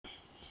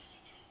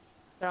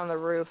They're on the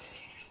roof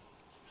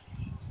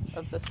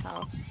of this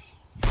house.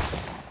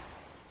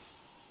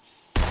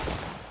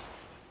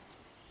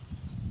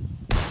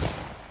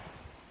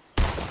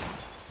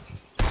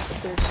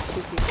 There's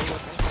 2 people looking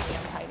for me.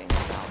 I'm hiding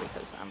right now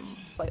because I'm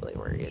slightly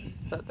worried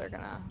that they're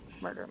gonna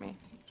murder me.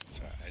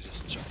 So I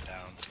just jumped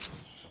down.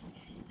 So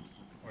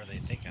where they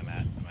think I'm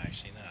at, I'm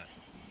actually not.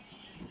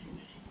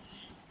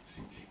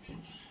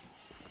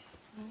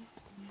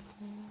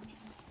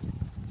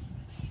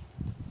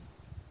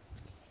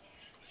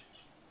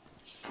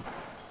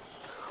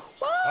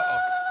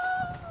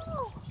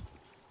 Uh-oh.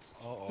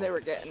 Uh-oh. They were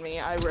getting me.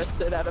 I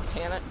rifted out of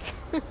panic.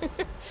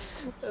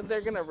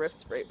 They're gonna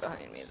rift right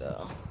behind me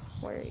though.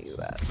 Where are you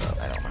at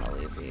though? I don't want to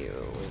leave you.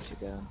 Where'd you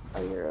go?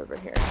 Oh, you're over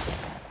here.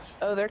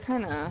 Oh, they're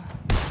kind of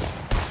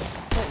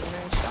hitting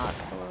their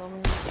shots a little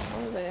bit.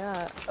 Where are they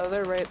at? Oh,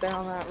 they're right there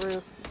on that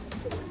roof.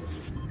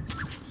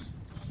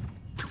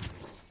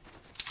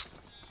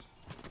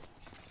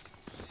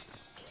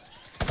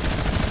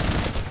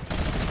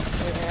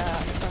 Where they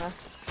at?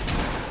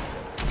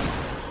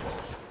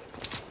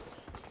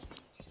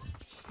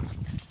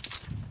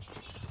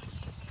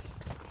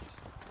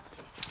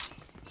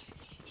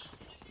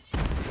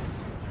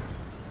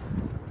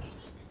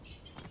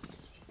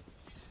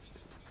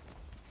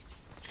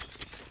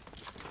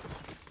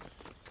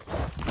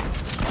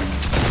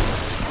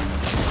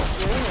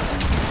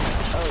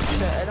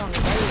 I don't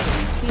even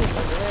see him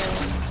over there.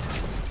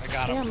 I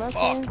got him. Damn,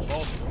 Fuck, okay.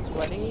 both.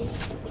 Sweaty.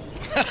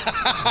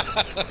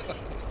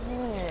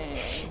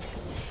 Hey.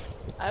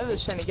 I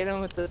was trying to get him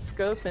with the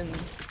scope and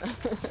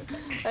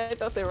I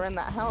thought they were in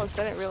that house.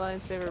 I didn't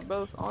realize they were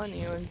both on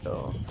you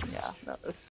until, yeah, that was